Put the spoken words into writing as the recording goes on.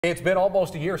It's been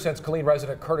almost a year since Killeen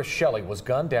resident Curtis Shelley was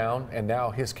gunned down, and now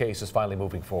his case is finally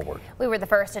moving forward. We were the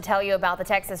first to tell you about the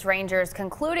Texas Rangers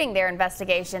concluding their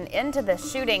investigation into the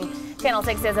shooting. Channel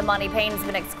 6's Amani Payne's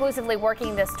been exclusively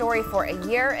working this story for a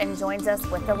year and joins us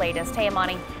with the latest. Hey,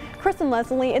 Amani. Chris and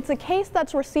Leslie, it's a case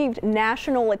that's received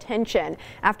national attention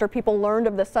after people learned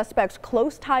of the suspect's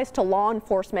close ties to law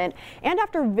enforcement and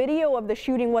after video of the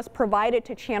shooting was provided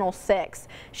to Channel 6.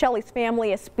 Shelley's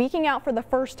family is speaking out for the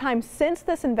first time since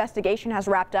this investigation has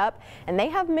wrapped up, and they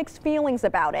have mixed feelings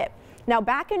about it. Now,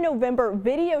 back in November,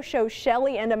 video shows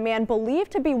Shelley and a man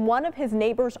believed to be one of his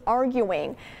neighbors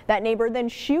arguing. That neighbor then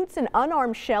shoots an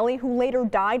unarmed Shelley, who later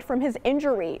died from his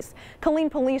injuries.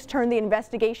 Killeen police turned the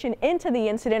investigation into the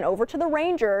incident over to the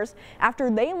Rangers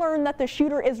after they learned that the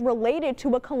shooter is related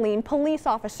to a Killeen police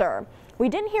officer. We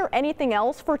didn't hear anything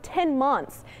else for 10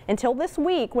 months until this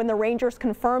week, when the Rangers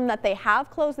confirmed that they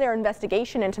have closed their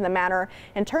investigation into the matter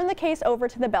and turned the case over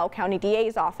to the Bell County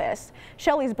DA's office.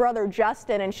 Shelley's brother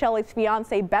Justin and Shelley's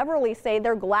fiance Beverly say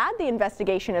they're glad the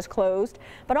investigation is closed,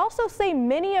 but also say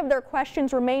many of their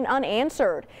questions remain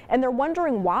unanswered, and they're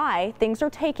wondering why things are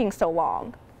taking so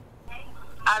long.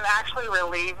 I'm actually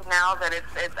relieved now that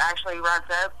it's actually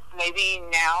wrapped up. Maybe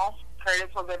now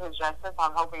Curtis will get his justice.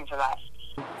 I'm hoping for that.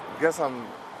 I guess I'm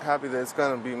happy that it's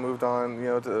going to be moved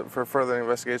on, for further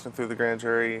investigation through the grand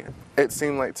jury. It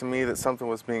seemed like to me that something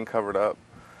was being covered up.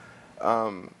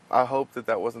 I hope that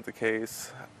that wasn't the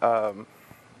case. Like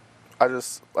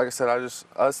I said,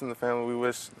 us and the family, we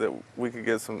wish that we could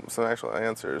get some actual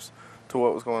answers to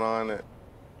what was going on.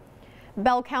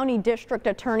 Bell County District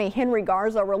Attorney Henry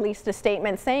Garza released a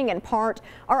statement saying, in part,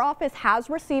 our office has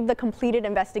received the completed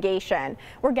investigation.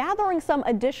 We're gathering some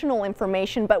additional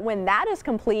information, but when that is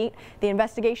complete, the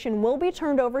investigation will be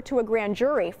turned over to a grand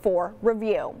jury for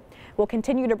review. We'll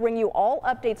continue to bring you all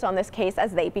updates on this case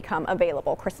as they become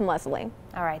available. Chris and Leslie.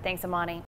 All right. Thanks, Amani.